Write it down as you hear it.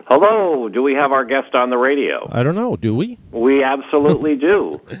Hello, do we have our guest on the radio? I don't know, do we? We absolutely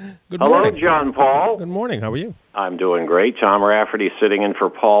do. Good Hello, morning. John Paul. Good morning, how are you? I'm doing great. Tom Rafferty sitting in for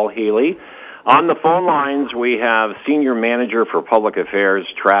Paul Healy. On the phone lines, we have Senior Manager for Public Affairs,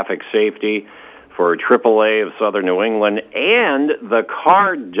 Traffic Safety for AAA of Southern New England, and the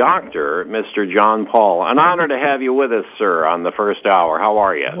car doctor, Mr. John Paul. An honor to have you with us, sir, on the first hour. How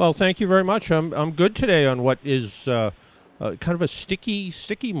are you? Well, thank you very much. I'm good today on what is kind of a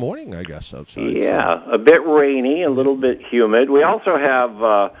sticky morning, I guess, outside. Yeah, a bit rainy, a little bit humid. We also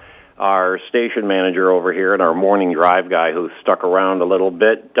have our station manager over here and our morning drive guy who's stuck around a little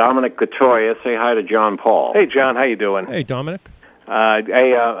bit, Dominic Gatoya. Say hi to John Paul. Hey, John, how you doing? Hey, Dominic.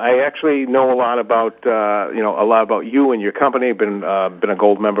 I actually know a lot about you and your company. Been a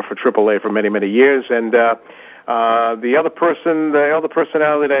gold member for AAA for many years, and the other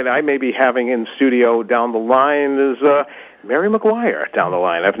personality that I may be having in studio down the line is Mary McGuire down the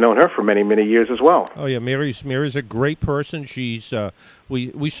line. I've known her for many years as well. Oh yeah, Mary's a great person. She's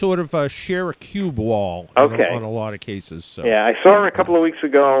we sort of share a cube wall on a lot of cases. So. Yeah, I saw her a couple of weeks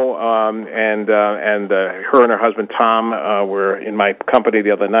ago, and her and her husband Tom were in my company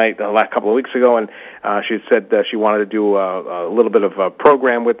the last couple of weeks ago, and she said that she wanted to do a little bit of a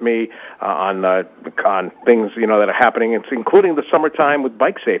program with me on things that are happening, including the summertime with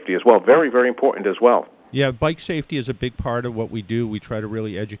bike safety as well. Very important as well. Yeah, bike safety is a big part of what we do. We try to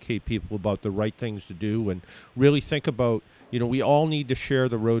really educate people about the right things to do and really think about, we all need to share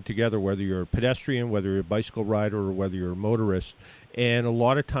the road together, whether you're a pedestrian, whether you're a bicycle rider, or whether you're a motorist. And a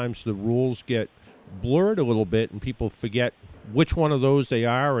lot of times the rules get blurred a little bit and people forget which one of those they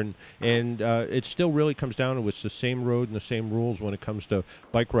are, and it still really comes down to it's the same road and the same rules when it comes to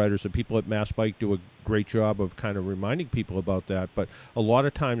bike riders. The people at Mass Bike do a great job of kind of reminding people about that, but a lot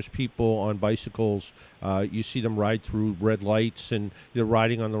of times people on bicycles, you see them ride through red lights and they're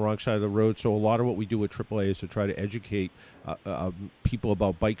riding on the wrong side of the road. So a lot of what we do at AAA is to try to educate people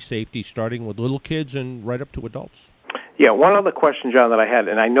about bike safety, starting with little kids and right up to adults. Yeah, one other question, John, that I had,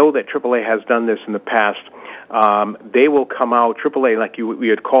 and I know that AAA has done this in the past. They will come out, AAA, like we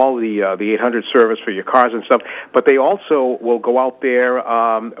had called the 800 service for your cars and stuff, but they also will go out there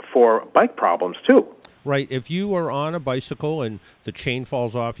for bike problems, too. Right. If you are on a bicycle and the chain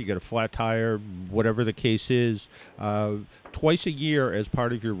falls off, you get a flat tire, whatever the case is, twice a year as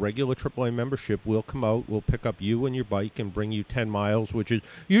part of your regular AAA membership, we'll come out, we'll pick up you and your bike and bring you 10 miles, which is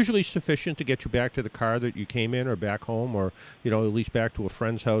usually sufficient to get you back to the car that you came in or back home or, at least back to a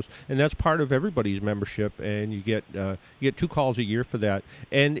friend's house. And that's part of everybody's membership, and you get 2 calls a year for that.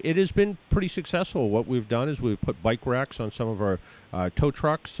 And it has been pretty successful. What we've done is we've put bike racks on some of our tow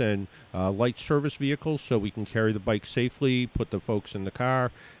trucks and light service vehicles so we can carry the bike safely, put the folks in the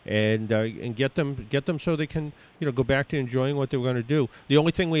car, and get them so they can go back to enjoying what they're going to do. The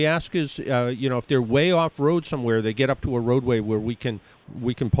only thing we ask is if they're way off road somewhere, they get up to a roadway where we can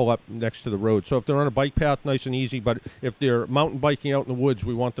pull up next to the road. So if they're on a bike path, nice and easy. But if they're mountain biking out in the woods,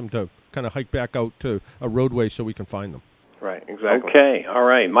 we want them to kind of hike back out to a roadway so we can find them. Right, exactly. Okay, all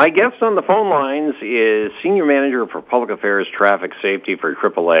right. My guest on the phone lines is Senior Manager for Public Affairs, Traffic Safety for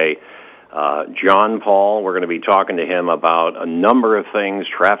AAA, John Paul. We're going to be talking to him about a number of things,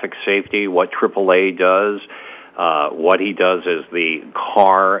 traffic safety, what AAA does, what he does as the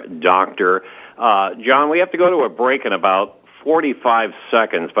car doctor. John, we have to go to a break in about 45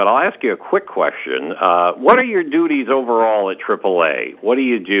 seconds, but I'll ask you a quick question. What are your duties overall at AAA? What do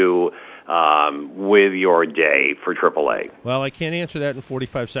you do with your day for AAA? Well, I can't answer that in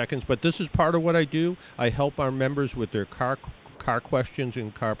 45 seconds, but this is part of what I do. I help our members with their car questions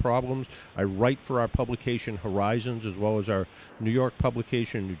and car problems. I write for our publication Horizons, as well as our New York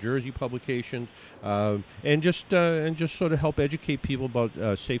publication, New Jersey publications, and just sort of help educate people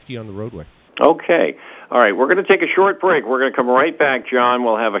about safety on the roadway. Okay. All right. We're going to take a short break. We're going to come right back, John.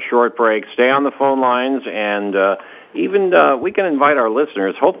 We'll have a short break. Stay on the phone lines, and even we can invite our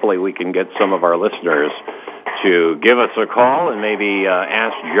listeners. Hopefully we can get some of our listeners to give us a call and maybe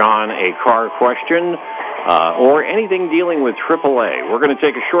ask John a car question or anything dealing with AAA. We're going to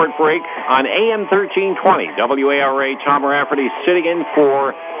take a short break on AM 1320, WARA. Tom Rafferty sitting in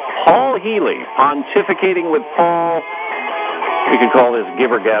for Paul Healy, pontificating with Paul. We could call this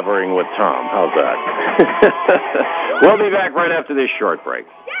gibber-gabbering with Tom. How's that? We'll be back right after this short break.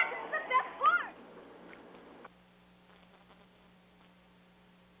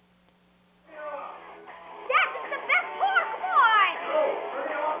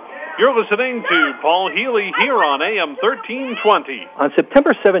 You're listening to Paul Healy here on AM 1320. On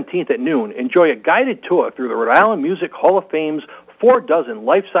September 17th at noon, enjoy a guided tour through the Rhode Island Music Hall of Fame's 4 dozen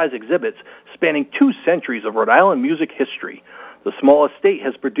life-size exhibits spanning 2 centuries of Rhode Island music history. The small estate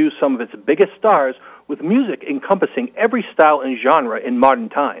has produced some of its biggest stars with music encompassing every style and genre in modern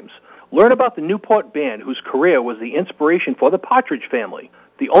times. Learn about the Newport Band, whose career was the inspiration for the Partridge Family,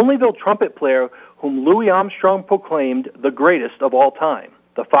 the Onlyville trumpet player whom Louis Armstrong proclaimed the greatest of all time,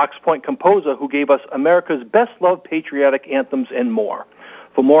 the Fox Point composer who gave us America's best-loved patriotic anthems, and more.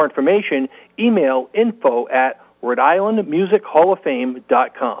 For more information, email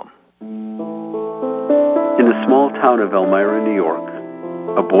info@Rhode-IslandMusicHallOfFame.com. In the small town of Elmira, New York,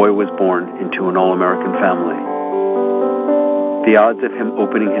 a boy was born into an all-American family. The odds of him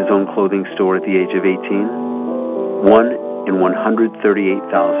opening his own clothing store at the age of 18? 1 in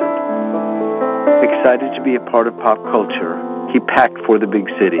 138,000. Excited to be a part of pop culture, he packed for the big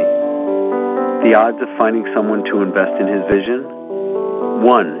city. The odds of finding someone to invest in his vision?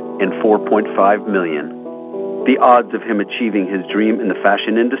 1 in 4.5 million. The odds of him achieving his dream in the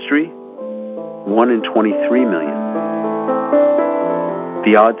fashion industry? 1 in 23 million.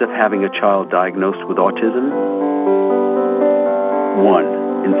 The odds of having a child diagnosed with autism? 1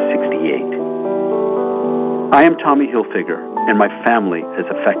 in 68. I am Tommy Hilfiger, and my family is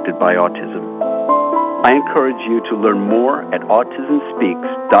affected by autism. I encourage you to learn more at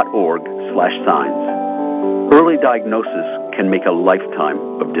autismspeaks.org/signs. Early diagnosis can make a lifetime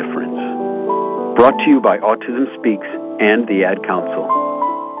of difference. Brought to you by Autism Speaks and the Ad Council.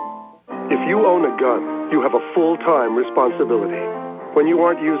 If you own a gun, you have a full-time responsibility. When you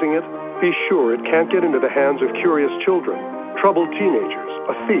aren't using it, be sure it can't get into the hands of curious children, troubled teenagers,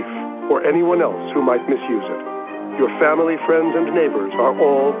 a thief, or anyone else who might misuse it. Your family, friends, and neighbors are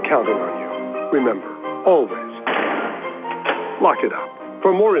all counting on you. Remember, always lock it up.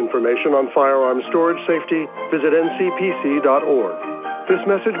 For more information on firearm storage safety, visit ncpc.org. This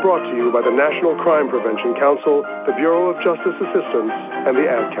message brought to you by the National Crime Prevention Council, the Bureau of Justice Assistance, and the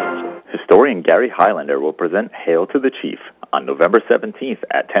Ad Council. Historian Gary Highlander will present Hail to the Chief on November 17th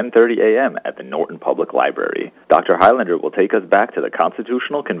at 10:30 a.m. at the Norton Public Library. Dr. Highlander will take us back to the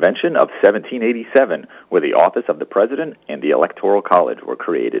Constitutional Convention of 1787, where the office of the President and the Electoral College were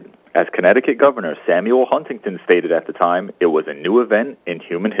created. As Connecticut Governor Samuel Huntington stated at the time, it was a new event in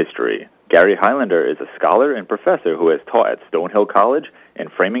human history. Gary Highlander is a scholar and professor who has taught at Stonehill College and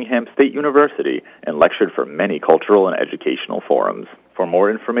Framingham State University and lectured for many cultural and educational forums. For more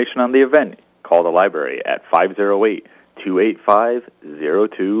information on the event, call the library at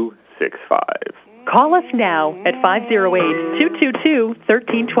 508-285-0265. Call us now at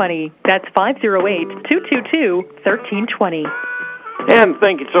 508-222-1320. That's 508-222-1320. And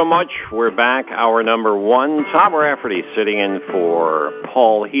thank you so much. We're back. Hour number 1. Tom Rafferty sitting in for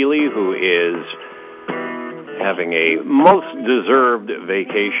Paul Healy, who is having a most deserved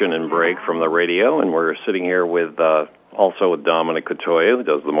vacation and break from the radio. And we're sitting here with also with Dominic Catoya, who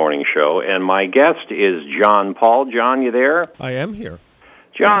does the morning show. And my guest is John Paul. John, you there? I am here.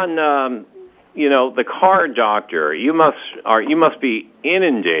 John, the car doctor, you must be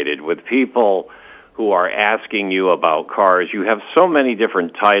inundated with people who are asking you about cars. You have so many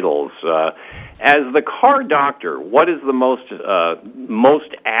different titles. As the car doctor, what is the most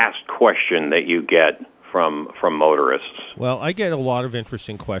asked question that you get from motorists? Well, I get a lot of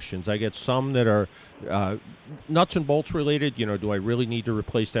interesting questions. I get some that are nuts and bolts related. Do I really need to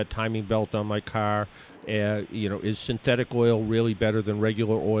replace that timing belt on my car? Is synthetic oil really better than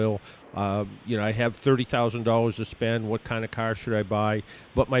regular oil? I have $30,000 to spend. What kind of car should I buy?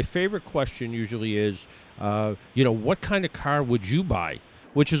 But my favorite question usually is, what kind of car would you buy?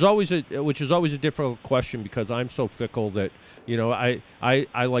 Which is always a difficult question because I'm so fickle that I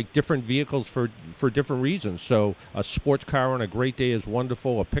like different vehicles for different reasons. So a sports car on a great day is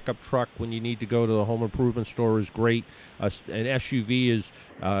wonderful. A pickup truck when you need to go to the home improvement store is great. An SUV is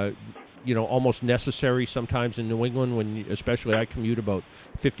almost necessary sometimes in New England especially I commute about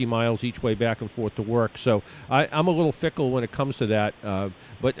 50 miles each way back and forth to work. So I'm a little fickle when it comes to that.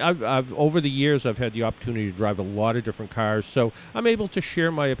 But I've over the years, I've had the opportunity to drive a lot of different cars. So I'm able to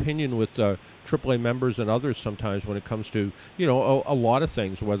share my opinion with AAA members and others sometimes when it comes to, a lot of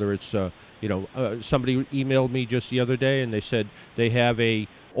things, whether it's, somebody emailed me just the other day and they said they have a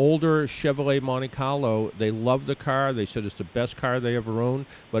older Chevrolet Monte Carlo. They love the car. They said it's the best car they ever owned,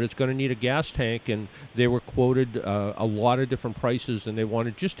 but it's going to need a gas tank, and they were quoted a lot of different prices, and they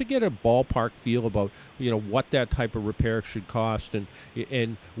wanted just to get a ballpark feel about what that type of repair should cost and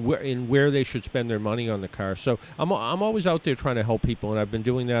where they should spend their money on the car. So I'm always out there trying to help people, and I've been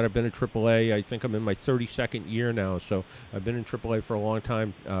doing that. I've been at AAA. I think I'm in my 32nd year now, so I've been in AAA for a long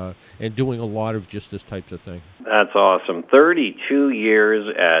time and doing a lot of just this types of thing. That's awesome. 32 years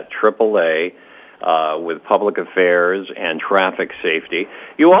at AAA with public affairs and traffic safety.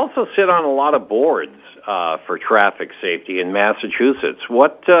 You also sit on a lot of boards. for traffic safety in Massachusetts.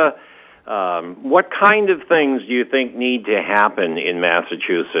 What kind of things do you think need to happen in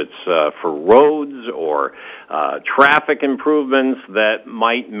Massachusetts for roads or traffic improvements that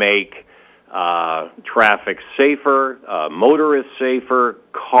might make traffic safer, motorists safer,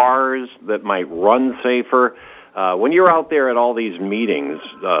 cars that might run safer? When you're out there at all these meetings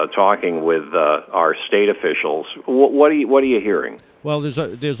talking with our state officials, what are you hearing? Well,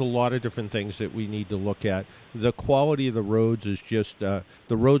 there's a lot of different things that we need to look at. The quality of the roads is just the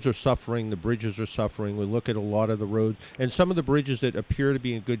roads are suffering, the bridges are suffering. We look at a lot of the roads, and some of the bridges that appear to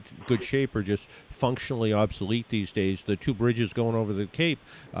be in good shape are just functionally obsolete these days. The two bridges going over the Cape,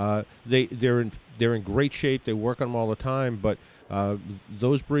 they're in great shape. They work on them all the time, but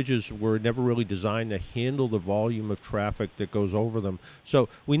those bridges were never really designed to handle the volume of traffic that goes over them. So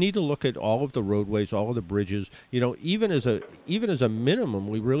we need to look at all of the roadways, all of the bridges. Even as a minimum,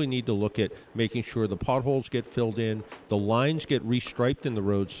 we really need to look at making sure the potholes get filled in, the lines get restriped in the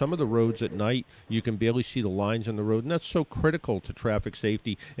roads. Some of the roads at night, you can barely see the lines in the road, and that's so critical to traffic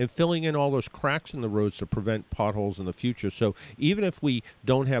safety and filling in all those cracks in the roads to prevent potholes in the future. So even if we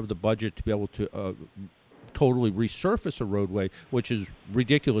don't have the budget to be able to totally resurface a roadway, which is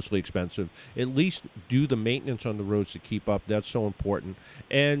ridiculously expensive, at least do the maintenance on the roads to keep up. That's so important.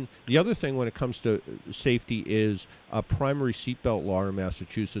 And the other thing when it comes to safety is a primary seatbelt law in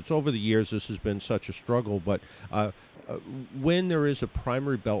Massachusetts. Over the years, this has been such a struggle, but when there is a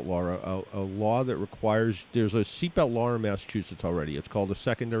primary belt law, a law that requires, there's a seatbelt law in Massachusetts already. It's called a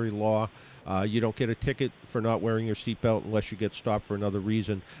secondary law. You don't get a ticket for not wearing your seatbelt unless you get stopped for another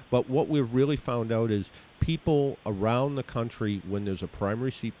reason. But what we've really found out is people around the country, when there's a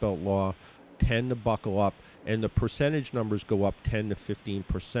primary seatbelt law, tend to buckle up, and the percentage numbers go up 10 to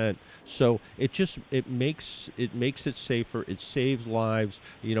 15%. So it makes it safer. It saves lives.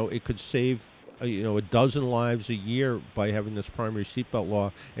 It could save a dozen lives a year by having this primary seatbelt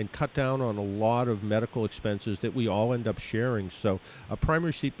law and cut down on a lot of medical expenses that we all end up sharing. So a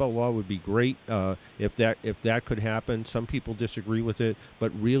primary seatbelt law would be great if that could happen. Some people disagree with it,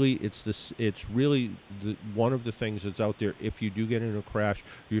 but really it's really one of the things that's out there. If you do get in a crash,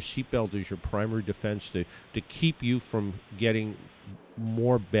 your seatbelt is your primary defense to keep you from getting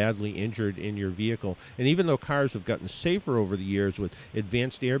more badly injured in your vehicle. And even though cars have gotten safer over the years with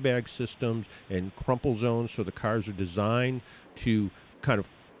advanced airbag systems and crumple zones, so the cars are designed to kind of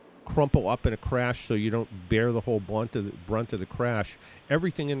crumple up in a crash so you don't bear the whole brunt of the crash,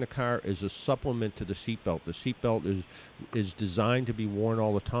 everything in the car is a supplement to the seatbelt. The seatbelt is designed to be worn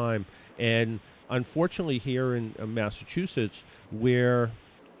all the time. And unfortunately here in Massachusetts, where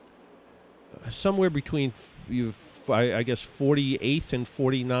somewhere between I guess 48th and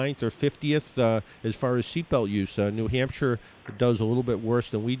 49th or 50th as far as seatbelt use. New Hampshire does a little bit worse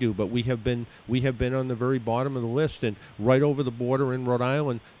than we do, but we have been on the very bottom of the list. And right over the border in Rhode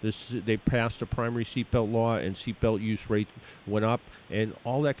Island, they passed a primary seatbelt law, and seatbelt use rate went up. And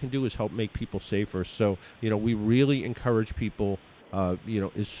all that can do is help make people safer. So we really encourage people.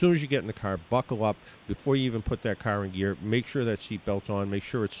 As soon as you get in the car, buckle up before you even put that car in gear. Make sure that seatbelt's on. Make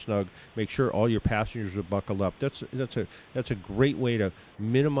sure it's snug. Make sure all your passengers are buckled up. That's a great way to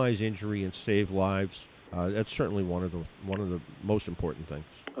minimize injury and save lives. That's certainly one of the most important things.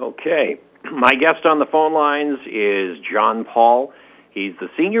 Okay, my guest on the phone lines is John Paul. He's the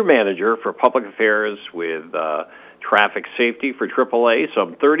senior manager for public affairs with traffic safety for AAA.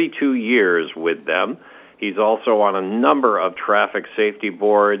 Some 32 years with them. He's also on a number of traffic safety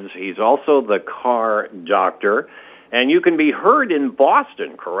boards. He's also the car doctor. And you can be heard in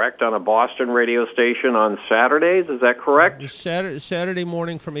Boston, correct, on a Boston radio station on Saturdays. Is that correct? Saturday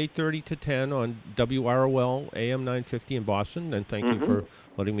morning from 8:30 to 10 on WARA am1320 in Boston. And thank you for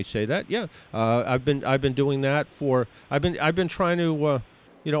letting me say that. Yeah, I've been doing that I've been trying to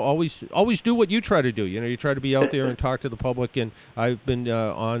always do what you try to do. You try to be out there and talk to the public, and I've been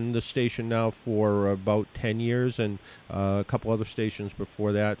on the station now for about 10 years and a couple other stations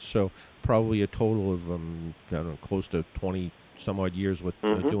before that, so probably a total of close to 20 some odd years with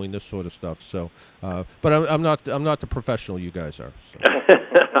doing this sort of stuff. So, but I'm not the professional you guys are. So.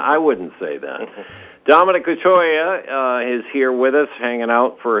 I wouldn't say that. Dominic Cotoya is here with us, hanging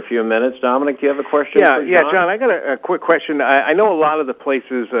out for a few minutes. Dominic, do you have a question? Yeah, John. I got a quick question. I know a lot of the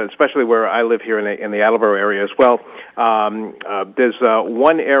places, especially where I live here in the Attleboro area as well. There's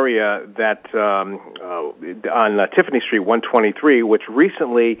one area that on Tiffany Street, 123, which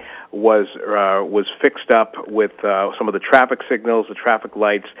recently was fixed up with some of the traffic signals, the traffic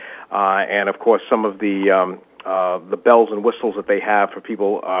lights, and of course some of the the bells and whistles that they have for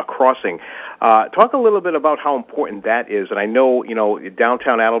people crossing. Talk a little bit about how important that is. And I know,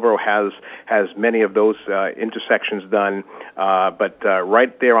 downtown Attleboro has many of those intersections done, but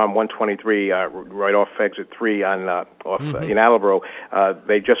right there on 123, right off Exit 3 in Attleboro,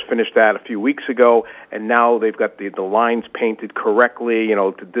 they just finished that a few weeks ago, and now they've got the lines painted correctly,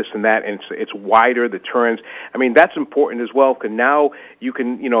 to this and that, and it's wider, the turns. I mean, that's important as well, because now you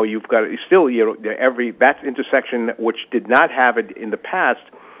can, you've got still, that intersection, which did not have it in the past,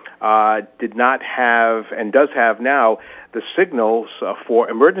 did not have and does have now the signals for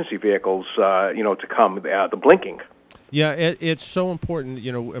emergency vehicles, to come, the blinking. Yeah, it's so important,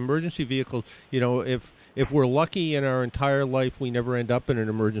 emergency vehicles, if we're lucky in our entire life, we never end up in an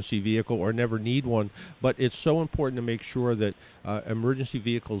emergency vehicle or never need one, but it's so important to make sure that emergency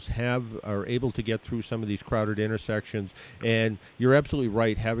vehicles are able to get through some of these crowded intersections. And you're absolutely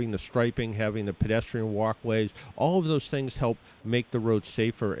right, having the striping, having the pedestrian walkways, all of those things help make the roads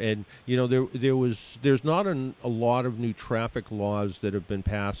safer. And there's not a lot of new traffic laws that have been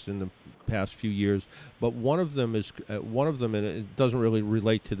passed in the past few years, but one of them, and it doesn't really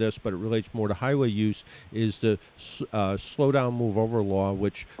relate to this, but it relates more to highway use, is the slow down, move over law,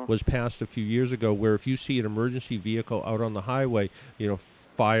 which was passed a few years ago, where if you see an emergency vehicle out on the highway,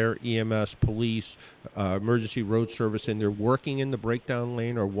 fire, EMS, police, emergency road service, and they're working in the breakdown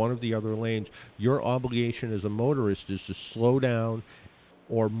lane or one of the other lanes, your obligation as a motorist is to slow down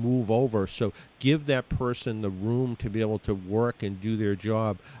or move over. So give that person the room to be able to work and do their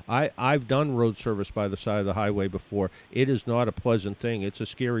job. I've done road service by the side of the highway before. It is not a pleasant thing. It's a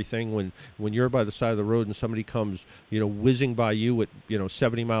scary thing when you're by the side of the road and somebody comes, whizzing by you at,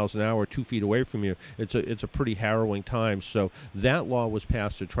 70 miles an hour, 2 feet away from you. It's a pretty harrowing time. So that law was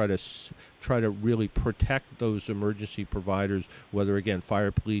passed to try to really protect those emergency providers, whether, again,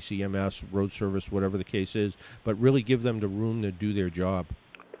 fire, police, EMS, road service, whatever the case is, but really give them the room to do their job.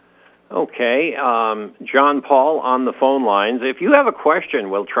 Okay, John Paul on the phone lines. If you have a question,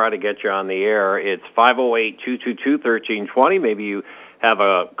 we'll try to get you on the air. It's 508-222-1320. Maybe you have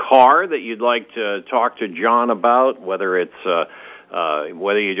a car that you'd like to talk to John about, whether it's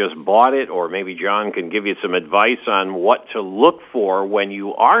whether you just bought it, or maybe John can give you some advice on what to look for when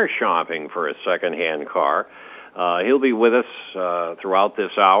you are shopping for a secondhand car. He'll be with us throughout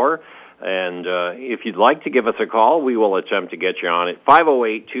this hour. And if you'd like to give us a call, we will attempt to get you on it.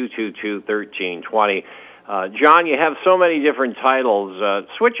 508-222-1320. John, you have so many different titles.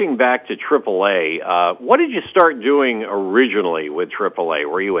 Switching back to AAA, what did you start doing originally with AAA?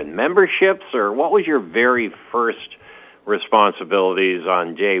 Were you in memberships, or what was your very first responsibilities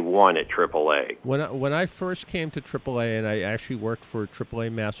on day one at AAA? When I first came to AAA, and I actually worked for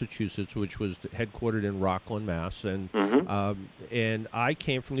AAA Massachusetts, which was headquartered in Rockland, Mass, and I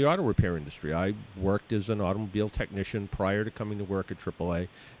came from the auto repair industry. I worked as an automobile technician prior to coming to work at AAA,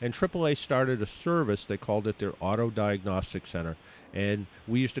 and AAA started a service. They called it their Auto Diagnostic Center. And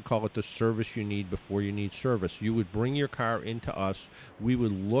we used to call it the service you need before you need service. You would bring your car into us. We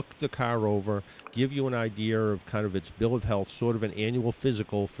would look the car over, give you an idea of kind of its bill of health, sort of an annual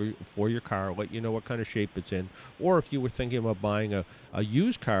physical for your car, let you know what kind of shape it's in. Or if you were thinking about buying a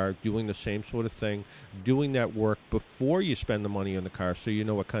used car, doing the same sort of thing, doing that work before you spend the money on the car so you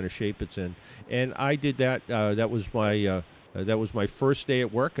know what kind of shape it's in. And I did that. That was my first day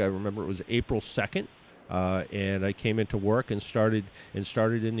at work. I remember it was April 2nd. And I came into work and started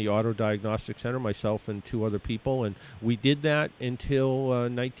in the Auto Diagnostic Center, myself and two other people, and we did that until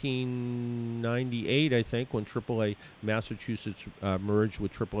 1998, I think, when AAA Massachusetts merged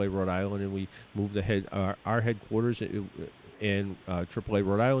with AAA Rhode Island, and we moved our headquarters and AAA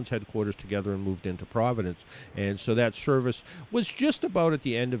Rhode Island's headquarters together and moved into Providence. And so that service was just about at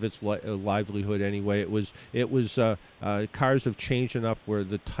the end of its livelihood anyway. It was cars have changed enough where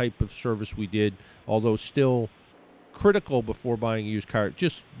the type of service we did, although still critical before buying a used car,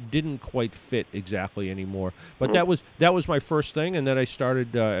 just didn't quite fit exactly anymore. But that was my first thing, and then I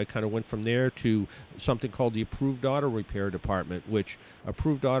started. I kind of went from there to something called the Approved Auto Repair Department, which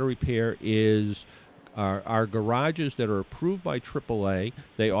Approved Auto Repair is our garages that are approved by AAA.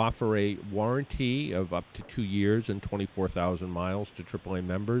 They offer a warranty of up to 2 years and 24,000 miles to AAA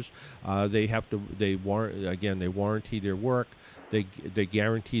members. They warranty their work. They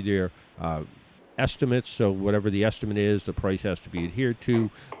guarantee their estimates, so whatever the estimate is, the price has to be adhered to.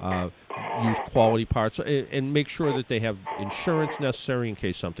 Use quality parts and make sure that they have insurance necessary in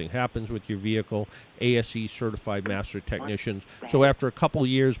case something happens with your vehicle. ASE certified master technicians. So after a couple of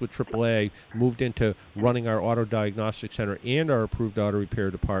years with AAA, moved into running our Auto Diagnostic Center and our Approved Auto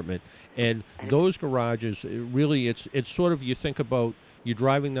Repair Department. And those garages, really, it's sort of, you think about you're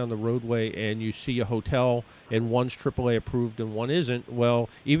driving down the roadway and you see a hotel and one's AAA approved and one isn't, well,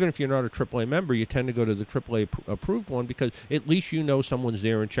 even if you're not a AAA member, you tend to go to the AAA approved one because at least you know someone's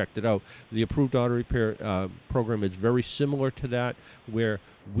there and checked it out. The approved auto repair program is very similar to that, where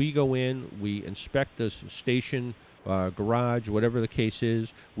we go in, we inspect the station, garage, whatever the case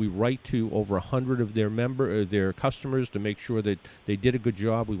is. We write to over 100 of their customers to make sure that they did a good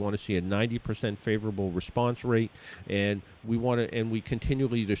job. We want to see a 90% favorable response rate, and we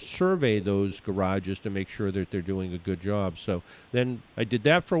continually to survey those garages to make sure that they're doing a good job. So then I did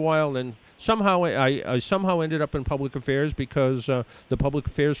that for a while, and somehow I somehow ended up in public affairs because the public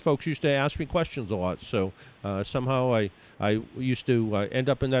affairs folks used to ask me questions a lot. So somehow I used to end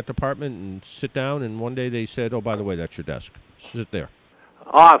up in that department and sit down, and one day they said, "Oh, by the way, that's your desk. Sit there."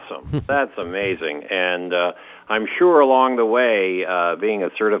 Awesome. That's amazing. And I'm sure along the way, being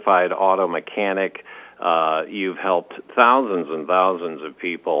a certified auto mechanic, you've helped thousands and thousands of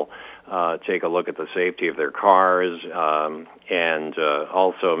people take a look at the safety of their cars, and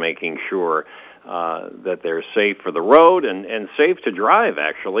also making sure that they're safe for the road and safe to drive,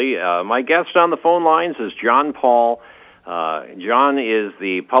 actually. My guest on the phone lines is John Paul. John is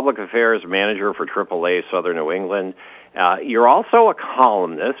the Public Affairs Manager for AAA Southern New England. You're also a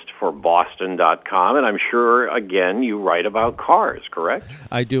columnist for Boston.com, and I'm sure, again, you write about cars, correct?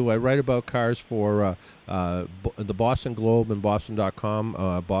 I do. I write about cars for the Boston Globe and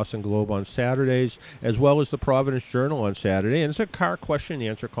Boston.com, Boston Globe on Saturdays, as well as the Providence Journal on Saturday. And it's a car question and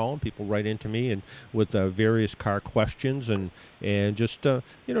answer column. People write into me and with various car questions, and just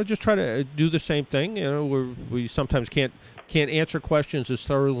just try to do the same thing. We sometimes can't answer questions as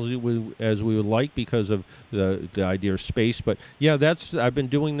thoroughly as we would like because of the idea of space. But yeah, I've been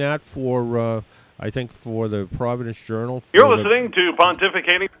doing that for I think for the Providence Journal. You're listening to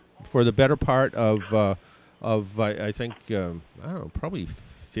Pontificating for the better part of I think I don't know, probably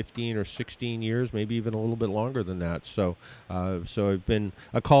 15 or 16 years, maybe even a little bit longer than that. So I've been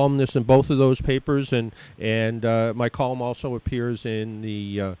a columnist in both of those papers, and my column also appears in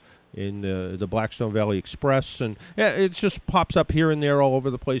the Blackstone Valley Express, and it just pops up here and there all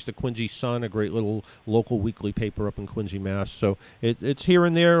over the place. The Quincy Sun, a great little local weekly paper up in Quincy, Mass. So it's here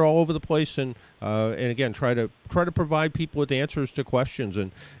and there all over the place, and again, try to provide people with answers to questions,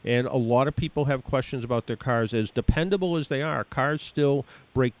 and a lot of people have questions about their cars. As dependable as they are, cars still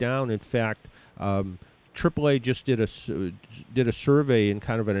break down. In fact, AAA just did a survey and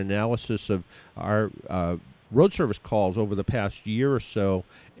kind of an analysis of our road service calls over the past year or so,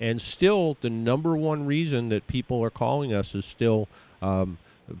 and still the number one reason that people are calling us is still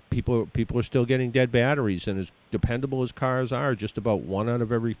people are still getting dead batteries. And as dependable as cars are, just about 1 out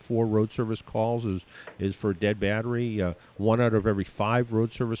of every 4 road service calls is for a dead battery. 1 out of every 5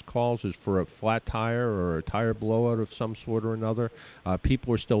 road service calls is for a flat tire or a tire blowout of some sort or another.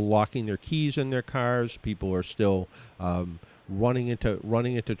 People are still locking their keys in their cars. People are still running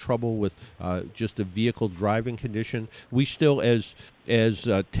into trouble with just the vehicle driving condition. We still, as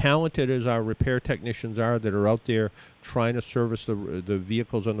talented as our repair technicians are that are out there trying to service the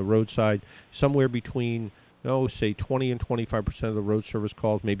vehicles on the roadside, somewhere between say 20 and 25% of the road service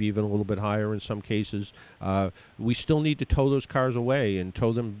calls, maybe even a little bit higher in some cases, we still need to tow those cars away and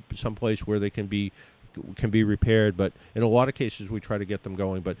tow them someplace where they can be repaired. But in a lot of cases we try to get them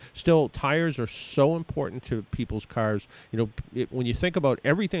going. But still, tires are so important to people's cars. When you think about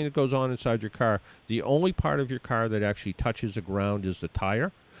everything that goes on inside your car, the only part of your car that actually touches the ground is the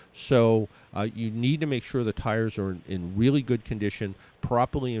tire. So you need to make sure the tires are in really good condition,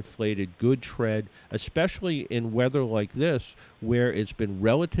 properly inflated, good tread, especially in weather like this where it's been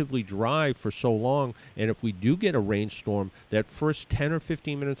relatively dry for so long. And if we do get a rainstorm, that first 10 or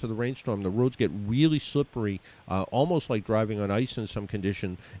 15 minutes of the rainstorm, the roads get really slippery, almost like driving on ice in some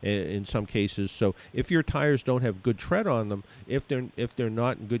condition in some cases. So if your tires don't have good tread on them, if they're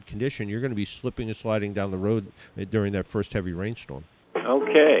not in good condition, you're going to be slipping and sliding down the road during that first heavy rainstorm.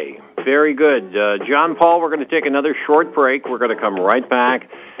 Okay, very good. John Paul, we're going to take another short break. We're going to come right back.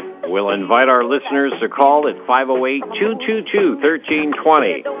 We'll invite our listeners to call at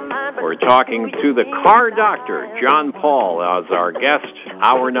 508-222-1320. We're talking to the car doctor, John Paul, as our guest.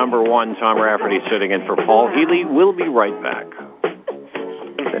 Hour number 1, Tom Rafferty sitting in for Paul Healy. We'll be right back.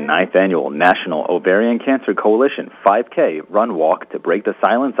 The 9th Annual National Ovarian Cancer Coalition 5K Run Walk to Break the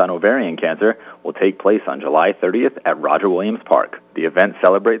Silence on Ovarian Cancer will take place on July 30th at Roger Williams Park. The event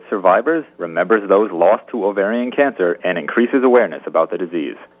celebrates survivors, remembers those lost to ovarian cancer, and increases awareness about the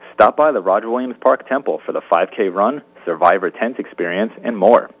disease. Stop by the Roger Williams Park Temple for the 5K run, survivor tent experience, and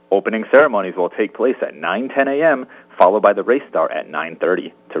more. Opening ceremonies will take place at 9:10 a.m., followed by the race start at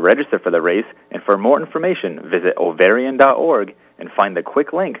 9:30. To register for the race and for more information, visit ovarian.org and find the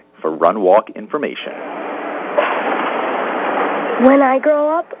quick link for Run Walk information. When I grow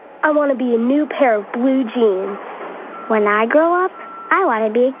up, I want to be a new pair of blue jeans. When I grow up, I want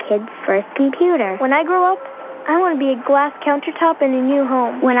to be a kid's first computer. When I grow up, I want to be a glass countertop in a new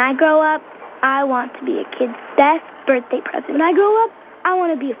home. When I grow up, I want to be a kid's best birthday present. When I grow up, I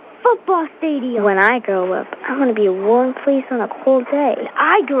want to be a football stadium. When I grow up, I want to be a warm place on a cold day. When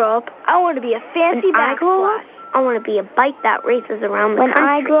I grow up, I want to be a fancy backsplash. I want to be a bike that races around the country. When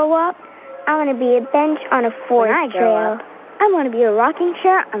I grow up, I want to be a bench on a forest trail. I want to be a rocking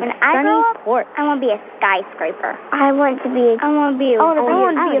chair on a sunny porch. I want to be a skyscraper. I want to be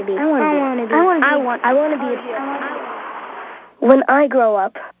When I grow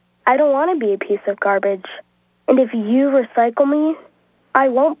up, I don't want to be a piece of garbage. And if you recycle me, I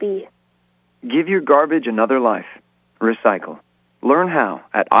won't be. Give your garbage another life. Recycle. Learn how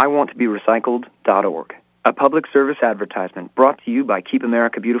at iwanttoberecycled.org. A public service advertisement brought to you by Keep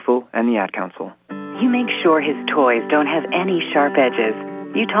America Beautiful and the Ad Council. You make sure his toys don't have any sharp edges.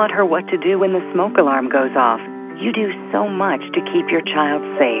 You taught her what to do when the smoke alarm goes off. You do so much to keep your child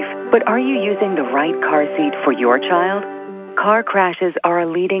safe. But are you using the right car seat for your child? Car crashes are a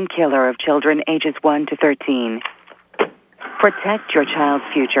leading killer of children ages 1 to 13. Protect your child's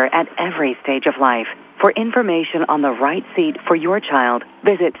future at every stage of life. For information on the right seat for your child,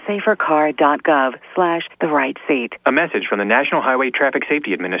 visit safercar.gov/the right seat. A message from the National Highway Traffic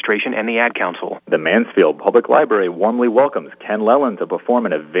Safety Administration and the Ad Council. The Mansfield Public Library warmly welcomes Ken Lelland to perform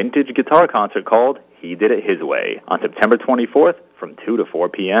in a vintage guitar concert called He Did It His Way on September 24th from 2 to 4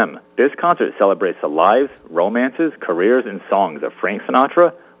 p.m. This concert celebrates the lives, romances, careers, and songs of Frank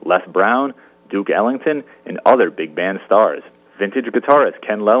Sinatra, Les Brown, Duke Ellington, and other big band stars. Vintage guitarist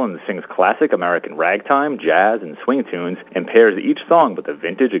Ken Lelland sings classic American ragtime, jazz, and swing tunes and pairs each song with a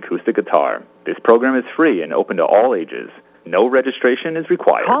vintage acoustic guitar. This program is free and open to all ages. No registration is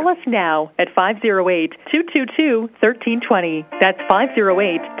required. Call us now at 508-222-1320. That's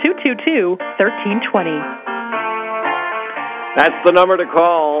 508-222-1320. That's the number to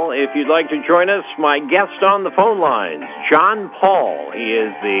call if you'd like to join us. My guest on the phone lines, John Paul. He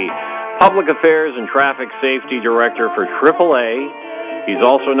is the Public Affairs and Traffic Safety Director for AAA. He's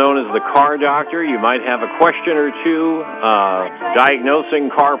also known as the car doctor. You might have a question or two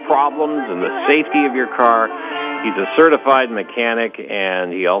diagnosing car problems and the safety of your car. He's a certified mechanic,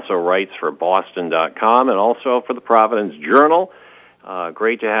 and he also writes for Boston.com and also for the Providence Journal.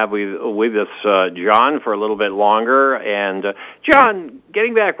 Great to have with us, John, for a little bit longer. And, John,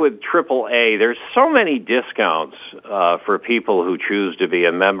 getting back with AAA, there's so many discounts for people who choose to be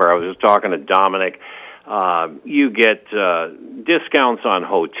a member. I was just talking to Dominic. You get discounts on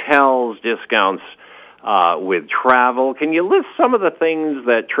hotels, discounts with travel. Can you list some of the things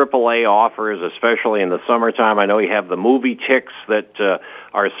that AAA offers, especially in the summertime? I know you have the movie ticks that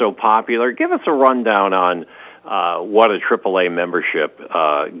are so popular. Give us a rundown on what a AAA membership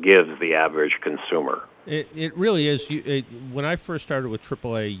gives the average consumer. It really is. When I first started with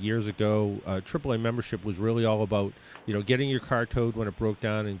AAA years ago, AAA membership was really all about getting your car towed when it broke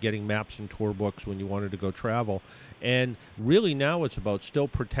down and getting maps and tour books when you wanted to go travel. And really now it's about still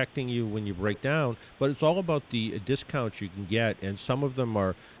protecting you when you break down, but it's all about the discounts you can get. And some of them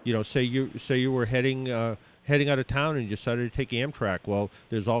are, say you were heading out of town and you decided to take Amtrak. Well,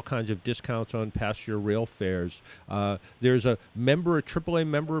 there's all kinds of discounts on passenger rail fares. There's a AAA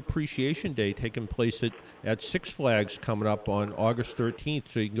Member Appreciation Day taking place at Six Flags coming up on August 13th.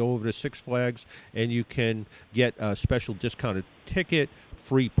 So you can go over to Six Flags and you can get a special discounted ticket,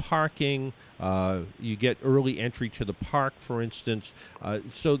 free parking. You get early entry to the park, for instance.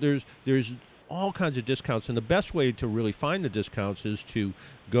 So there's all kinds of discounts, and the best way to really find the discounts is to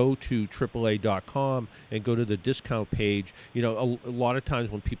go to AAA.com and go to the discount page. A lot of times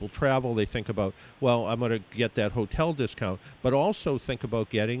when people travel, they think about, well, I'm going to get that hotel discount, but also think about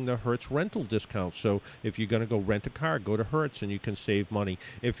getting the Hertz rental discount. So if you're going to go rent a car, go to Hertz and you can save money.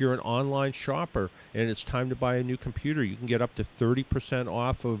 If you're an online shopper and it's time to buy a new computer, you can get up to 30%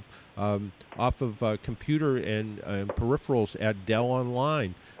 off of computer and peripherals at Dell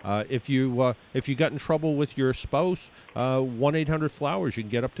Online. If you got in trouble with your spouse, 1-800-Flowers, you can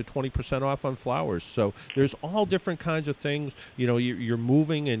get up to 20% off on flowers. So there's all different kinds of things. You're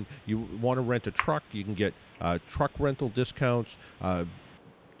moving and you want to rent a truck, you can get truck rental discounts.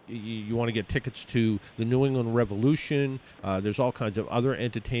 you want to get tickets to the New England Revolution. There's all kinds of other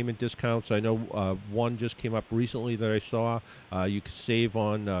entertainment discounts. I know one just came up recently that I saw. You could save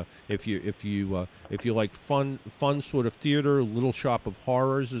on if you like fun sort of theater. Little Shop of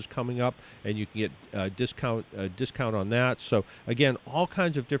Horrors is coming up, and you can get discount on that. So again, all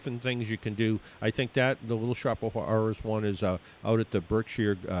kinds of different things you can do. I think that the Little Shop of Horrors one is out at the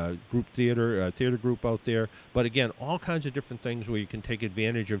Berkshire Group Theater group out there. But again, all kinds of different things where you can take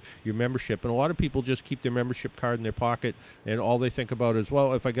advantage of your membership. And a lot of people just keep their membership card in their pocket, and all they think about is,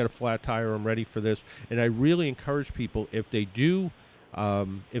 well, if I get a flat tire, I'm ready for this. And I really encourage people, if they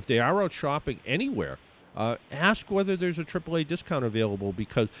are out shopping anywhere, ask whether there's a AAA discount available,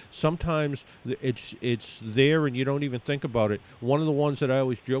 because sometimes it's there and you don't even think about it. One of the ones that I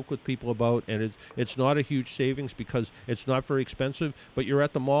always joke with people about, and it's not a huge savings because it's not very expensive, but you're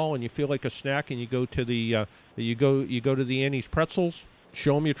at the mall and you feel like a snack, and you go to the you go to the Annie's Pretzels.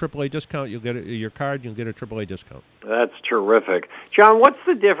 Show them your AAA discount. You'll get your card. You'll get a AAA discount. That's terrific, John. What's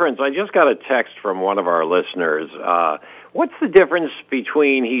the difference? I just got a text from one of our listeners. What's the difference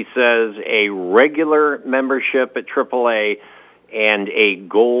between, he says, a regular membership at AAA and a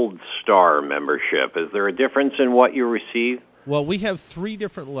Gold Star membership? Is there a difference in what you receive? Well, we have 3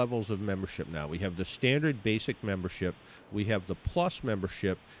 different levels of membership now. We have the standard basic membership, we have the plus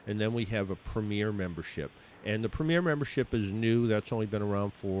membership, and then we have a premier membership. And the premier membership is new. That's only been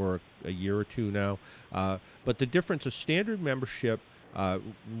around for a year or two now. But the difference is standard membership,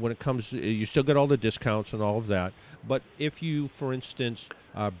 when it comes, you still get all the discounts and all of that. But if you, for instance,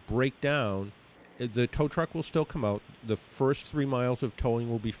 break down, the tow truck will still come out. The first 3 miles of towing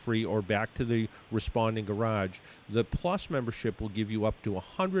will be free or back to the responding garage. The plus membership will give you up to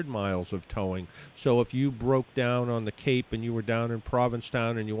 100 miles of towing. So if you broke down on the Cape and you were down in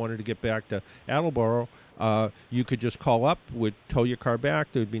Provincetown and you wanted to get back to Attleboro, you could just call up, would tow your car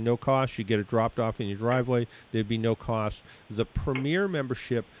back. There would be no cost. You get it dropped off in your driveway. There'd be no cost. The Premier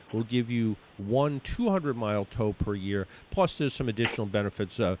membership will give you 1 200-mile tow per year. Plus, there's some additional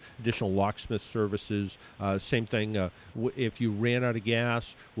benefits, additional locksmith services. Same thing. If you ran out of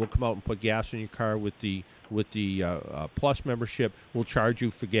gas, we'll come out and put gas in your car with the Plus membership. We'll charge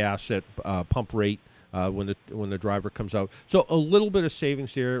you for gas at pump rate. When the driver comes out. So a little bit of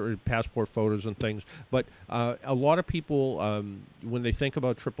savings there, passport photos and things. But a lot of people, when they think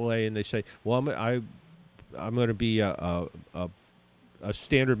about AAA and they say, well, I'm going to be a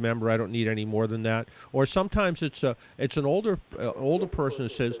standard member. I don't need any more than that. Or sometimes it's an older person who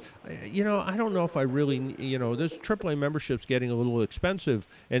says, I don't know if I really, this AAA membership's getting a little expensive,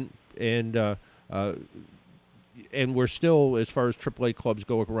 and we're still, as far as AAA clubs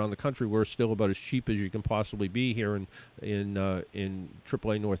go around the country, we're still about as cheap as you can possibly be here in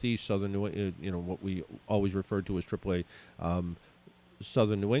AAA Northeast, Southern New, what we always refer to as AAA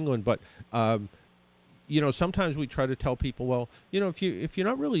Southern New England. But sometimes we try to tell people, well, if you're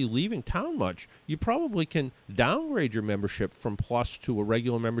not really leaving town much, you probably can downgrade your membership from Plus to a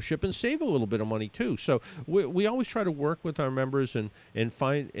regular membership and save a little bit of money too. So we always try to work with our members and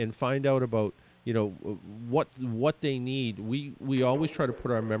find out about what they need. We always try to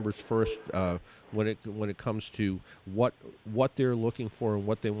put our members first when it comes to what they're looking for and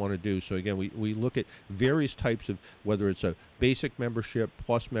what they want to do. So again, we look at various types of, whether it's a basic membership,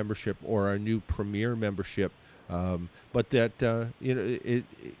 plus membership, or our new premier membership. But that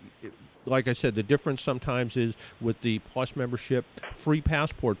like I said, the difference sometimes is with the plus membership, free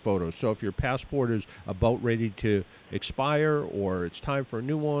passport photos. So if your passport is about ready to expire, or it's time for a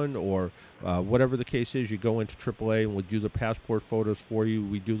new one, or whatever the case is, you go into AAA and we'll do the passport photos for you.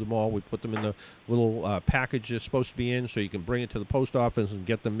 We do them all. We put them in the little package they're supposed to be in, so you can bring it to the post office and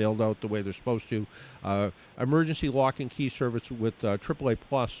get them mailed out the way they're supposed to. Emergency lock and key service with AAA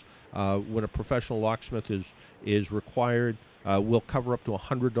Plus, when a professional locksmith is required. We'll cover up to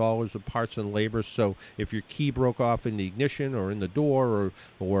 $100 of parts and labor. So if your key broke off in the ignition or in the door,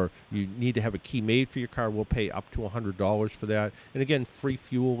 or you need to have a key made for your car, we'll pay up to $100 for that. And again, free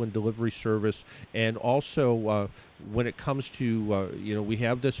fuel and delivery service. And also, when it comes to, we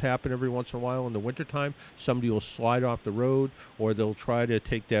have this happen every once in a while in the wintertime. Somebody will slide off the road, or they'll try to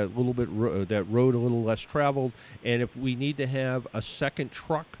take that little bit that road a little less traveled. And if we need to have a second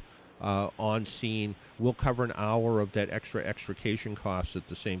truck on scene, we'll cover an hour of that extra extrication cost at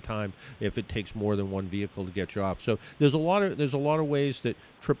the same time if it takes more than one vehicle to get you off. So there's a lot of ways that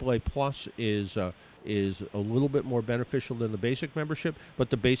AAA Plus is a little bit more beneficial than the basic membership,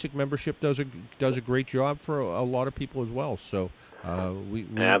 but the basic membership does a great job for a lot of people as well. So we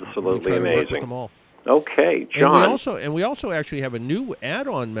absolutely try to amazing. work with them all. Okay, John. And we also actually have a new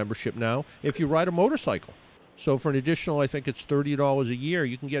add-on membership now if you ride a motorcycle. So for an additional, I think it's $30 a year,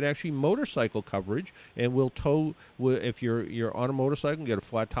 you can get actually motorcycle coverage, and we'll tow if you're on a motorcycle and get a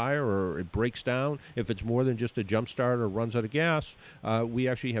flat tire or it breaks down. If it's more than just a jump start or runs out of gas, we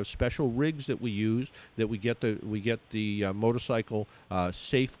actually have special rigs that we use that we get the motorcycle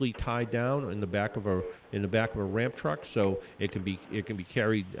safely tied down in the back of a ramp truck, so it can be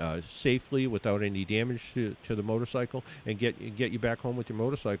carried safely without any damage to the motorcycle, and get you back home with your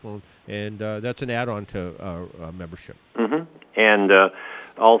motorcycle, and that's an add-on to membership. Mm-hmm. And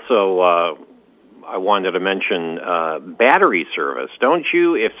also, I wanted to mention battery service. Don't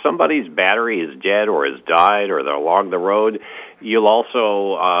you, if somebody's battery is dead or has died or they're along the road, you'll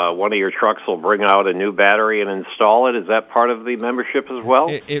also, one of your trucks will bring out a new battery and install it? Is that part of the membership as well?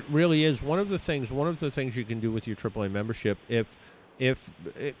 It really is. One of the things you can do with your AAA membership, if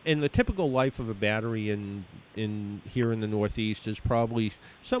in the typical life of a battery in here in the Northeast is probably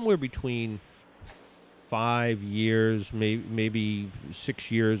somewhere between 5 years, maybe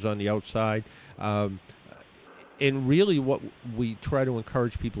 6 years on the outside. And really what we try to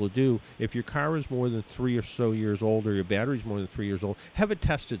encourage people to do, if your car is more than 3 or so years old, or your battery's more than 3 years old, have it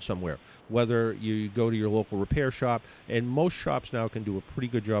tested somewhere. Whether you go to your local repair shop, and most shops now can do a pretty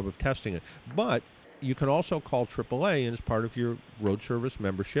good job of testing it. But you can also call AAA, and as part of your road service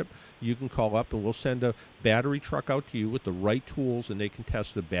membership, you can call up and we'll send a battery truck out to you with the right tools, and they can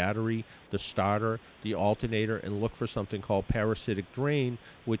test the battery, the starter, the alternator, and look for something called parasitic drain,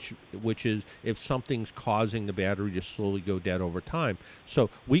 which is if something's causing the battery to slowly go dead over time. So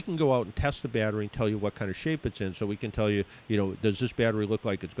we can go out and test the battery and tell you what kind of shape it's in. So we can tell you, does this battery look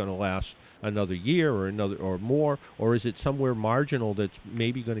like it's going to last another year or more, or is it somewhere marginal that's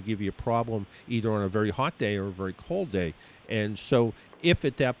maybe going to give you a problem either on a very hot day or a very cold day? And so if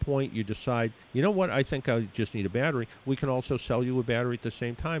at that point you decide, you know what, I think I just need a battery, we can also sell you a battery at the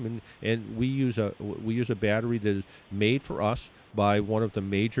same time. And we use a battery that is made for us by one of the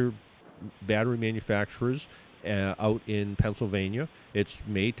major battery manufacturers out in Pennsylvania. It's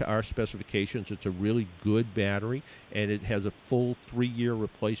made to our specifications. It's a really good battery, and it has a full 3-year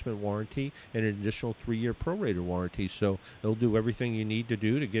replacement warranty and an additional 3-year prorated warranty. So it'll do everything you need to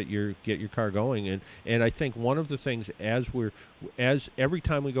do to get your car going. And I think one of the things, as every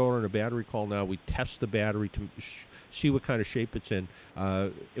time we go on a battery call now, we test the battery to see what kind of shape it's in.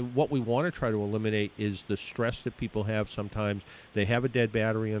 What we want to try to eliminate is the stress that people have sometimes. They have a dead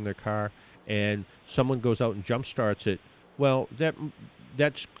battery in their car, and someone goes out and jump starts it. Well,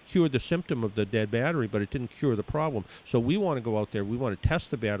 that's cured the symptom of the dead battery, but it didn't cure the problem. So we want to go out there. We want to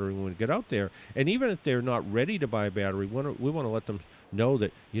test the battery when we get out there. And even if they're not ready to buy a battery, we want to let them know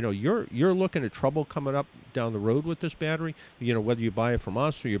that you're looking at trouble coming up down the road with this battery. Whether you buy it from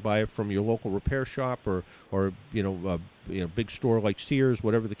us or you buy it from your local repair shop or big store like Sears,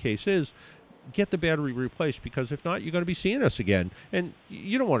 whatever the case is. Get the battery replaced, because if not, you're going to be seeing us again, and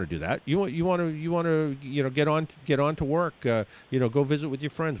you don't want to do that. You want to get on to work. Go visit with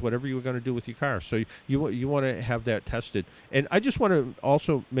your friends, whatever you were going to do with your car. So you want to have that tested. And I just want to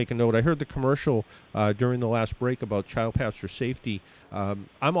also make a note. I heard the commercial during the last break about child passenger safety.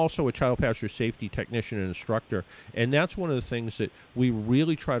 I'm also a child passenger safety technician and instructor, and that's one of the things that we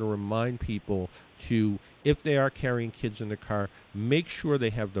really try to remind people to, if they are carrying kids in the car, make sure they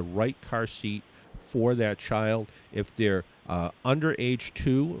have the right car seat for that child. If they're under age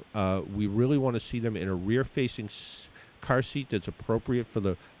 2, we really want to see them in a rear-facing car seat that's appropriate for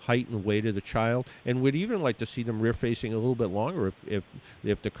the height and weight of the child, and we'd even like to see them rear-facing a little bit longer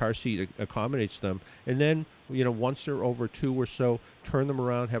if the car seat accommodates them. And then, once they're over 2 or so, turn them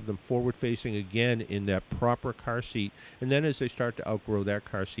around, have them forward-facing again in that proper car seat, and then as they start to outgrow that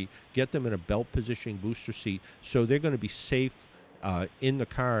car seat, get them in a belt-positioning booster seat so they're going to be safe in the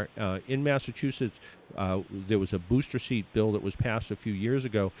car. In Massachusetts, there was a booster seat bill that was passed a few years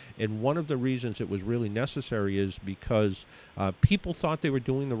ago, and one of the reasons it was really necessary is because people thought they were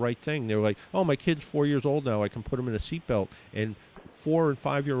doing the right thing. They were like, oh, my kid's 4 years old now, I can put him in a seat belt. And 4 and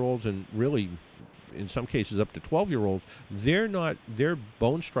 5-year-olds, and really in some cases up to 12-year-olds, their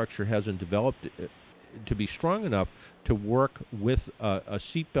bone structure hasn't developed to be strong enough to work with a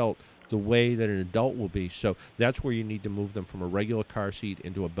seatbelt the way that an adult will be. So that's where you need to move them from a regular car seat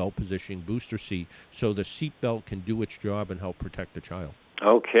into a belt positioning booster seat so the seatbelt can do its job and help protect the child.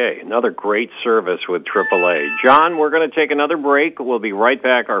 Okay, another great service with AAA. John, we're going to take another break. We'll be right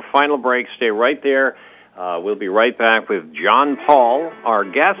back. Our final break. Stay right there. We'll be right back with John Paul, our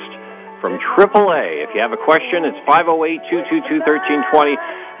guest, from AAA. If you have a question, it's 508-222-1320.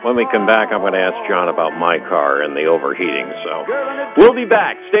 When we come back, I'm going to ask John about my car and the overheating. So we'll be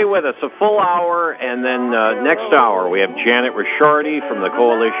back. Stay with us a full hour, and then next hour we have Janet Rishardi from the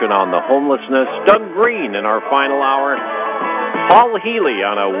Coalition on the Homelessness, Doug Green in our final hour, Paul Healy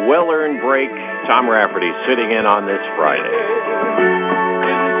on a well-earned break, Tom Rafferty sitting in on this Friday.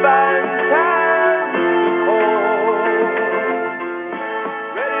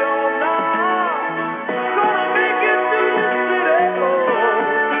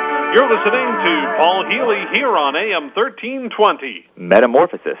 You're listening to Paul Healy here on AM 1320.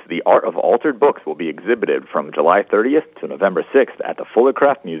 Metamorphosis, the Art of Altered Books, will be exhibited from July 30th to November 6th at the Fuller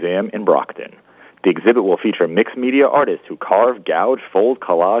Craft Museum in Brockton. The exhibit will feature mixed media artists who carve, gouge, fold,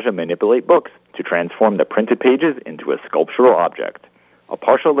 collage, and manipulate books to transform the printed pages into a sculptural object. A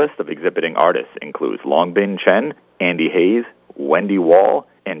partial list of exhibiting artists includes Longbin Chen, Andy Hayes, Wendy Wall,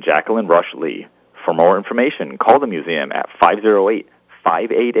 and Jacqueline Rush Lee. For more information, call the museum at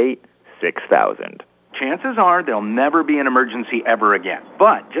 508-588-6000. Chances are there'll never be an emergency ever again.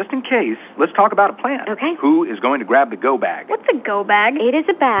 But just in case, let's talk about a plan. Okay. Who is going to grab the go bag? What's a go bag? It is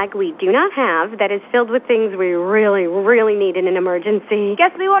a bag we do not have that is filled with things we really, really need in an emergency.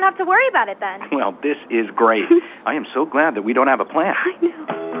 Guess we won't have to worry about it then. Well, this is great. I am so glad that we don't have a plan. I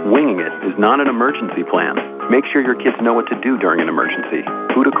know. Winging it is not an emergency plan. Make sure your kids know what to do during an emergency.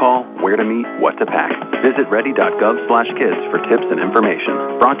 Who to call, where to meet, what to pack. Visit ready.gov/kids for tips and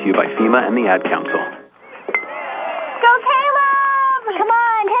information. Brought to you by FEMA and the Ad Council. Go Caleb! Come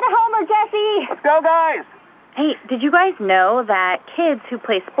on, hit a homer, Jesse! Let's go, guys! Hey, did you guys know that kids who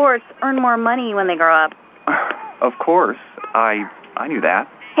play sports earn more money when they grow up? Of course. I knew that.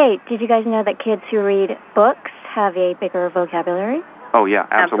 Hey, did you guys know that kids who read books have a bigger vocabulary? Oh, yeah,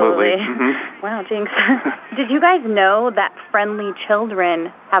 absolutely. Mm-hmm. Wow, Jinx. Did you guys know that friendly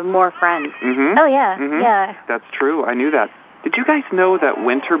children have more friends? Mm-hmm. Oh, yeah, Mm-hmm. yeah. That's true. I knew that. Did you guys know that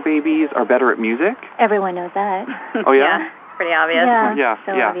winter babies are better at music? Everyone knows that. Oh, yeah? Pretty obvious. Yeah,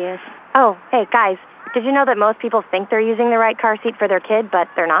 so yeah. obvious. Oh, hey, guys, did you know that most people think they're using the right car seat for their kid, but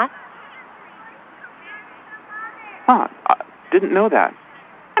they're not? Huh. I didn't know that.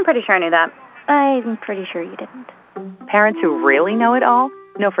 I'm pretty sure I knew that. I'm pretty sure you didn't. Parents who really know it all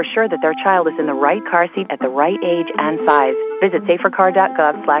know for sure that their child is in the right car seat at the right age and size. Visit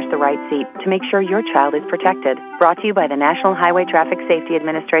safercar.gov/the-right-seat to make sure your child is protected. Brought to you by the National Highway Traffic Safety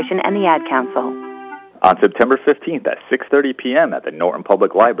Administration and the Ad Council. On September 15th at 6:30 p.m. at the Norton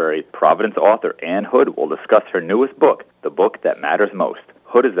Public Library, Providence author Ann Hood will discuss her newest book, The Book That Matters Most.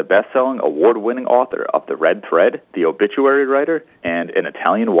 Hood is the best-selling, award-winning author of The Red Thread, The Obituary Writer, and An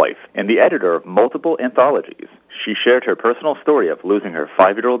Italian Wife, and the editor of multiple anthologies. She shared her personal story of losing her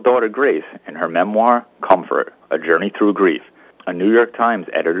 5-year-old daughter, Grace, in her memoir, Comfort, A Journey Through Grief, a New York Times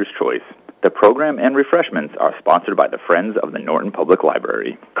editor's choice. The program and refreshments are sponsored by the Friends of the Norton Public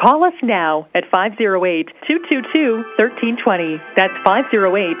Library. Call us now at 508-222-1320. That's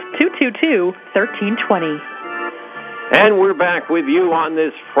 508-222-1320. And we're back with you on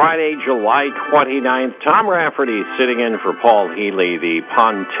this Friday, July 29th. Tom Rafferty sitting in for Paul Healy, the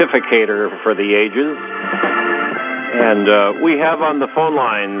pontificator for the ages. And we have on the phone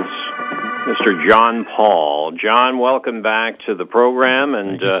lines Mr. John Paul. John, welcome back to the program.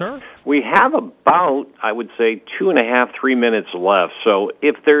 And Thank you, sir. We have about, I would say, 2.5, 3 minutes left. So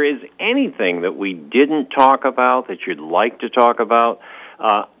if there is anything that we didn't talk about that you'd like to talk about,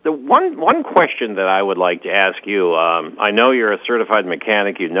 the one question that I would like to ask you, I know you're a certified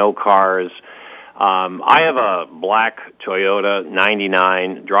mechanic, you know cars. I have a black Toyota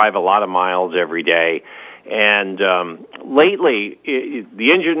 99, drive a lot of miles every day. And lately,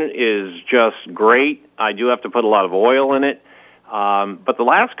 the engine is just great. I do have to put a lot of oil in it. But the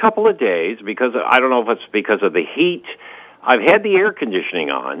last couple of days, because I don't know if it's because of the heat, I've had the air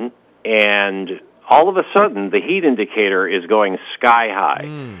conditioning on, and all of a sudden, the heat indicator is going sky high.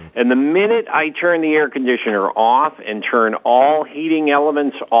 And the minute I turn the air conditioner off and turn all heating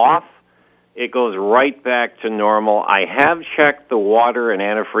elements off, it goes right back to normal. I have checked the water and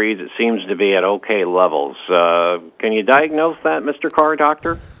antifreeze. It seems to be at okay levels. Can you diagnose that, Mr. Car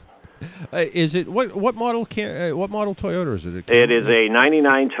Doctor? Is it what model Toyota is it? It is a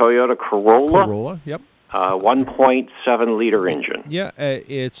 99 Toyota Corolla. Corolla, yep. 1.7 liter engine. Yeah,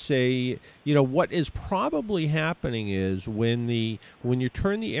 it's a what is probably happening is when you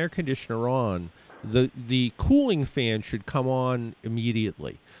turn the air conditioner on, the cooling fan should come on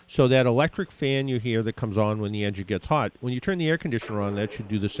immediately. So that electric fan you hear that comes on when the engine gets hot, when you turn the air conditioner on, that should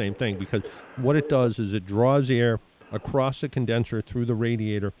do the same thing, because what it does is it draws air across the condenser through the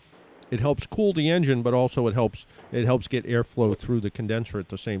radiator. It helps cool the engine, but also it helps get airflow through the condenser at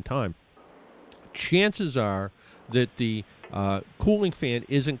the same time. chances are that the cooling fan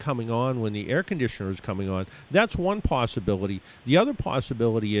isn't coming on when the air conditioner is coming on. That's one possibility. The other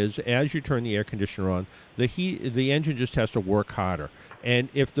possibility is, as you turn the air conditioner on, the engine just has to work harder. And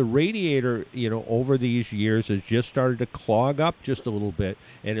if the radiator, over these years has just started to clog up just a little bit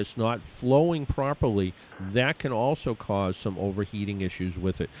and it's not flowing properly, that can also cause some overheating issues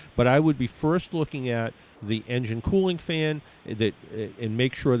with it. But I would be first looking at the engine cooling fan and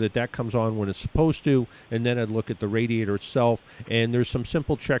make sure that comes on when it's supposed to, and then I'd look at the radiator itself, and there's some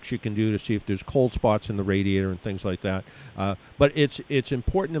simple checks you can do to see if there's cold spots in the radiator and things like that. But it's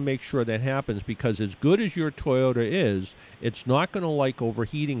important to make sure that happens, because as good as your Toyota is, it's not going to like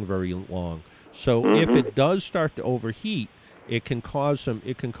overheating very long. So if it does start to overheat, it can cause some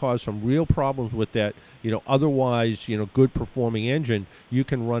real problems with that, otherwise, good performing engine. You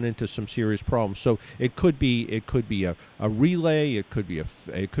can run into some serious problems. So it could be a relay, it could be a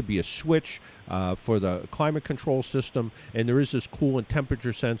switch for the climate control system, and there is this cool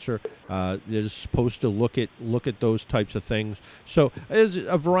temperature sensor that is supposed to look at those types of things. So there's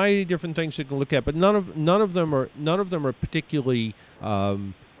a variety of different things you can look at, but none of them are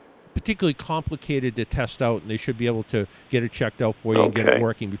particularly complicated to test out, and they should be able to get it checked out for you and get it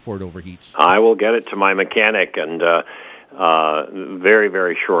working before it overheats. I will get it to my mechanic and very,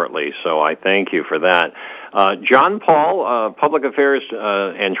 very shortly, so I thank you for that. John Paul, Public Affairs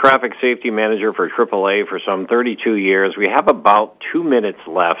and Traffic Safety Manager for AAA for some 32 years. We have about 2 minutes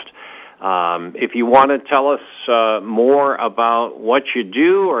left. If you want to tell us more about what you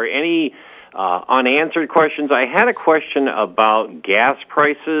do or any unanswered questions. I had a question about gas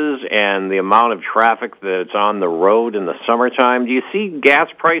prices and the amount of traffic that's on the road in the summertime. Do you see gas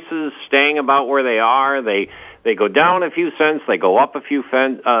prices staying about where they are? They go down a few cents, they go up a few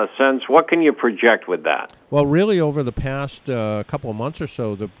cents. What can you project with that? Well, really, over the past couple of months or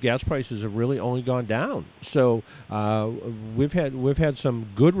so, the gas prices have really only gone down. So we've had some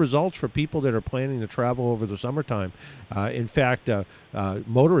good results for people that are planning to travel over the summertime. In fact,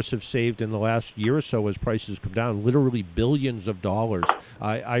 motorists have saved in the last year or so as prices come down, literally billions of dollars.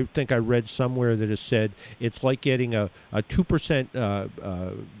 I think I read somewhere that has said it's like getting a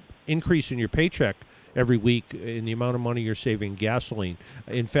 2% increase in your paycheck every week in the amount of money you're saving gasoline.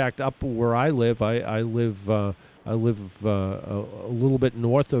 In fact, up where I live, I live a little bit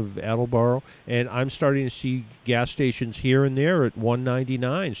north of Attleboro, and I'm starting to see gas stations here and there at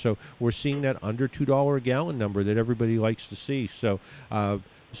 $1.99. So we're seeing that under $2 a gallon number that everybody likes to see. So I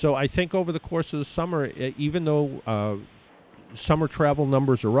think over the course of the summer, even though summer travel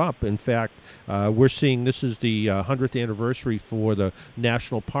numbers are up. In fact, we're seeing this is the 100th anniversary for the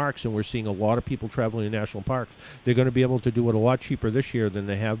national parks, and we're seeing a lot of people traveling to national parks. They're going to be able to do it a lot cheaper this year than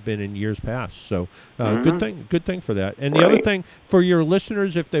they have been in years past. So good thing for that. And the other thing for your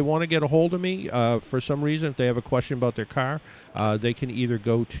listeners, if they want to get a hold of me for some reason, if they have a question about their car, they can either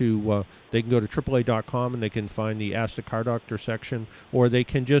go to AAA.com and they can find the Ask the Car Doctor section, or they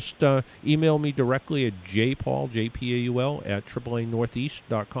can just email me directly at jpaul, JPAUL, at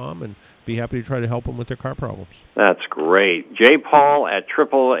AAAnortheast.com, and be happy to try to help them with their car problems. That's great. jpaul at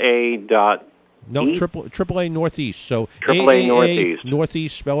AAA. No, AAA Northeast. So AAA Northeast.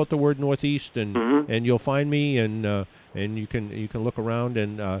 Northeast. Spell it the word Northeast, and you'll find me, and you can look around,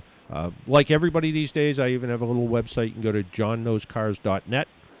 and like everybody these days, I even have a little website. You can go to johnknowscars.net,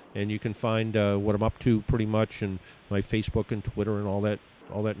 and you can find what I'm up to pretty much, and my Facebook and Twitter and all that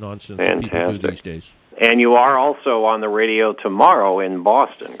nonsense that people do these days. And you are also on the radio tomorrow in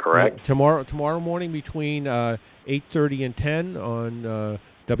Boston, correct? Tomorrow morning between 8:30 and 10 on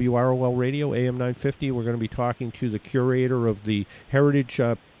WROL Radio, am1320. We're going to be talking to the curator of the Heritage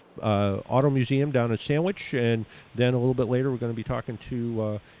Auto Museum down at Sandwich, and then a little bit later we're going to be talking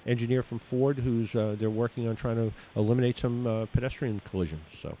to engineer from Ford, who's they're working on trying to eliminate some pedestrian collisions.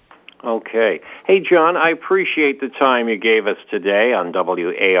 So. Okay. Hey, John, I appreciate the time you gave us today on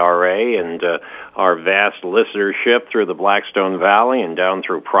WARA and our vast listenership through the Blackstone Valley and down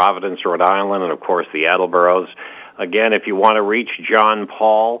through Providence, Rhode Island, and, of course, the Attleboros. Again, if you want to reach John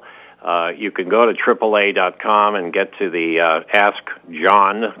Paul, you can go to AAA.com and get to the Ask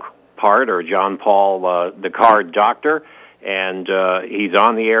John part, or John Paul, the Car Doctor. And he's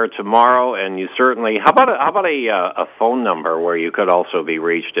on the air tomorrow. And you certainly, how about a phone number where you could also be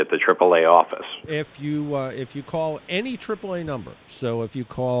reached at the AAA office? If you call any AAA number, so if you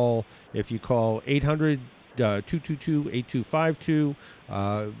call 800-222-8252,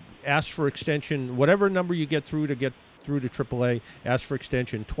 ask for extension, whatever number you get through to AAA, ask for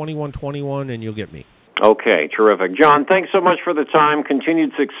extension 2121, and you'll get me. Okay, terrific. John, thanks so much for the time.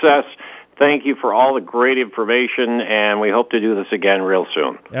 Continued success Thank you for all the great information, and we hope to do this again real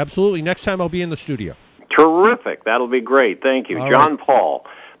soon. Absolutely. Next time I'll be in the studio. Terrific. That'll be great. Thank you. All John right. Paul,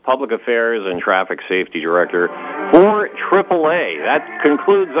 Public Affairs and Traffic Safety Director for AAA. That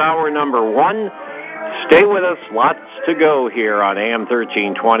concludes hour number 1. Stay with us. Lots to go here on AM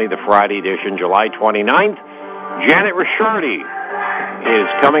 1320, the Friday edition, July 29th. Janet Rishardi is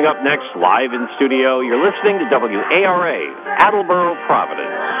coming up next live in studio. You're listening to WARA, Attleboro, Providence.